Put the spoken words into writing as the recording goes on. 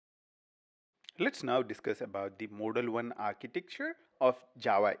Let's now discuss about the Model 1 architecture of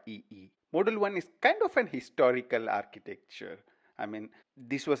Java EE. Model 1 is kind of an historical architecture.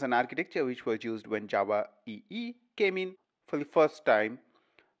 This was an architecture which was used when Java EE came in for the first time.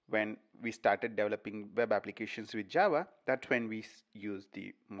 When we started developing web applications with Java, that's when we used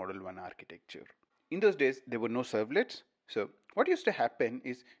the Model 1 architecture. In those days, there were no servlets. So what used to happen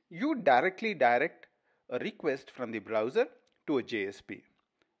is you directly direct a request from the browser to a JSP.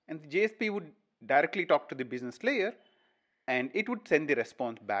 And the JSP would directly talk to the business layer and it would send the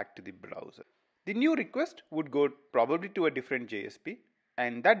response back to the browser. The new request would go probably to a different JSP,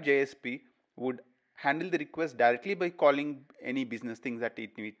 and that JSP would handle the request directly by calling any business thing that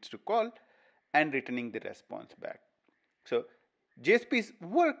it needs to call and returning the response back. So JSPs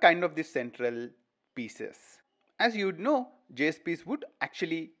were kind of the central pieces. As you would know, JSPs would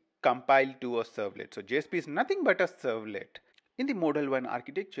actually compile to a servlet. So JSP is nothing but a servlet. In the Model 1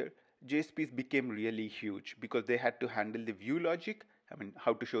 architecture, JSPs became really huge because they had to handle the view logic,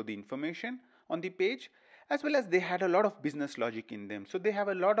 how to show the information on the page, as well as they had a lot of business logic in them. So they have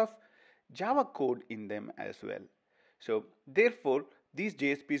a lot of Java code in them as well. So therefore, these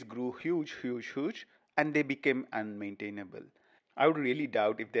JSPs grew huge, and they became unmaintainable. I would really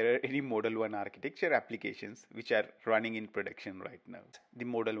doubt if there are any Model 1 architecture applications which are running in production right now. The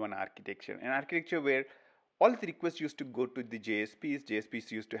Model 1 architecture, an architecture where all the requests used to go to the JSPs. JSPs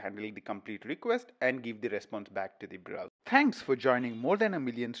used to handle the complete request and give the response back to the browser. Thanks for joining more than 1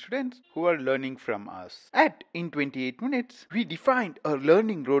 million students who are learning from us. In 28 minutes, we defined a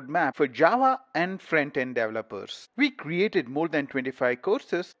learning roadmap for Java and front-end developers. We created more than 25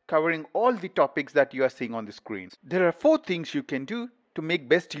 courses covering all the topics that you are seeing on the screen. There are 4 things you can do to make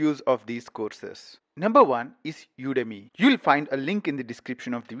best use of these courses. Number 1 is Udemy. You'll find a link in the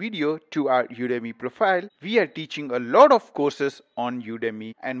description of the video to our Udemy profile. We are teaching a lot of courses on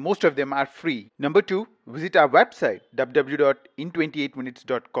Udemy and most of them are free. Number 2, visit our website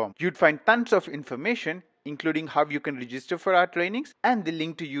www.in28minutes.com. You'd find tons of information including how you can register for our trainings and the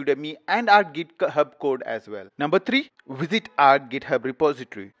link to Udemy and our GitHub code as well. Number 3, visit our GitHub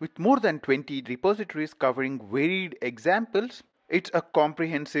repository. With more than 20 repositories covering varied examples, it's a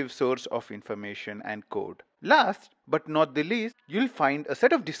comprehensive source of information and code. Last but not the least, you'll find a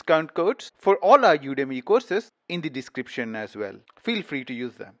set of discount codes for all our Udemy courses in the description as well. Feel free to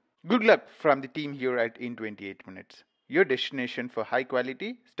use them. Good luck from the team here at In 28 Minutes, your destination for high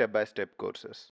quality step-by-step courses.